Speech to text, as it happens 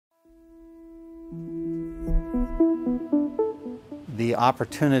The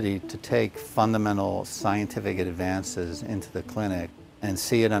opportunity to take fundamental scientific advances into the clinic and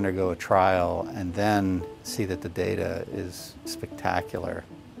see it undergo a trial and then see that the data is spectacular,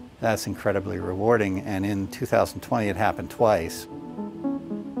 that's incredibly rewarding. And in 2020, it happened twice.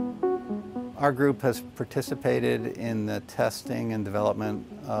 Our group has participated in the testing and development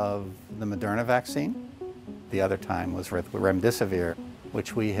of the Moderna vaccine. The other time was with Remdesevir,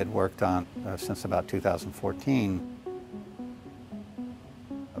 which we had worked on since about 2014.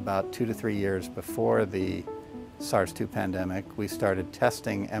 About 2 to 3 years before the SARS-2 pandemic, we started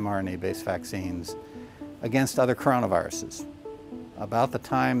testing mRNA-based vaccines against other coronaviruses. About the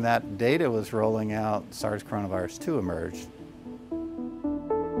time that data was rolling out, SARS coronavirus 2 emerged.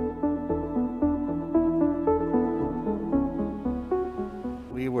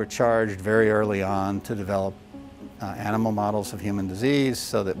 We were charged very early on to develop animal models of human disease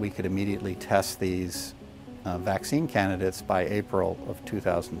so that we could immediately test these vaccine candidates by April of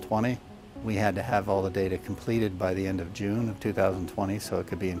 2020. We had to have all the data completed by the end of June of 2020 so it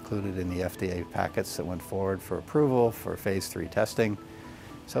could be included in the FDA packets that went forward for approval for phase 3 testing.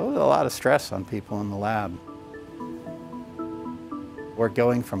 So it was a lot of stress on people in the lab. We're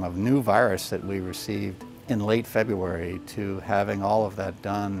going from a new virus that we received in late February to having all of that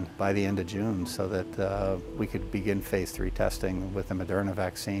done by the end of June so that we could begin phase 3 testing with the Moderna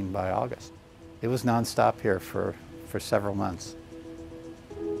vaccine by August. It was nonstop here for several months.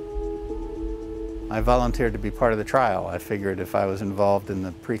 I volunteered to be part of the trial. I figured if I was involved in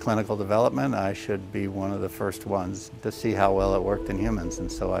the preclinical development, I should be one of the first ones to see how well it worked in humans. And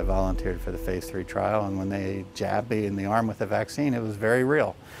so I volunteered for the phase 3 trial, and when they jabbed me in the arm with the vaccine, it was very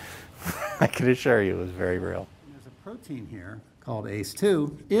real. I can assure you it was very real. There's a protein here called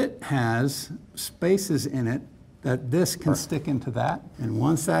ACE2. It has spaces in it that this can stick into that, and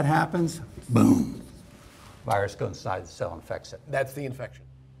once that happens, boom, virus goes inside the cell and infects it. That's the infection.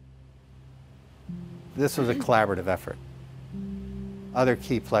 This was a collaborative effort. Other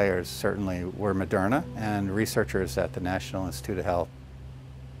key players certainly were Moderna and researchers at the National Institute of Health.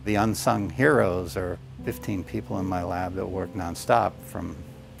 The unsung heroes are 15 people in my lab that worked nonstop from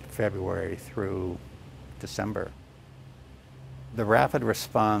February through December. The rapid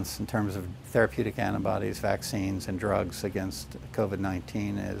response in terms of therapeutic antibodies, vaccines, and drugs against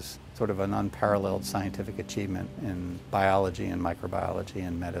COVID-19 is sort of an unparalleled scientific achievement in biology and microbiology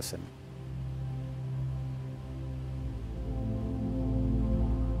and medicine.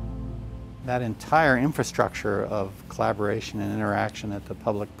 That entire infrastructure of collaboration and interaction at the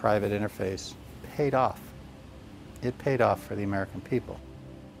public-private interface paid off. It paid off for the American people.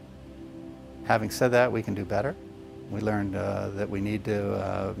 Having said that, we can do better. We learned that we need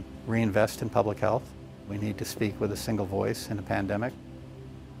to reinvest in public health. We need to speak with a single voice in a pandemic.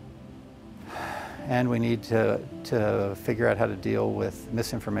 And we need to figure out how to deal with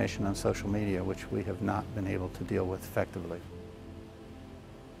misinformation on social media, which we have not been able to deal with effectively.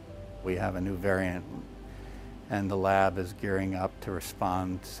 We have a new variant, and the lab is gearing up to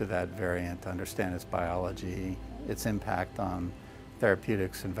respond to that variant, to understand its biology, its impact on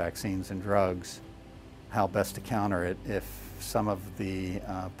therapeutics and vaccines and drugs, how best to counter it if some of the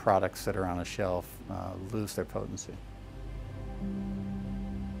products that are on a shelf lose their potency.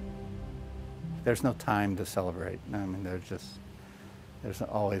 There's no time to celebrate. I mean, there's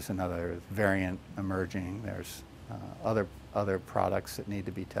always another variant emerging. There's other products that need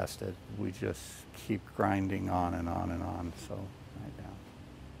to be tested. We just keep grinding on and on and on. So right now,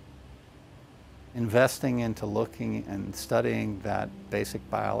 investing into looking and studying that basic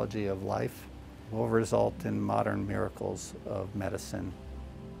biology of life will result in modern miracles of medicine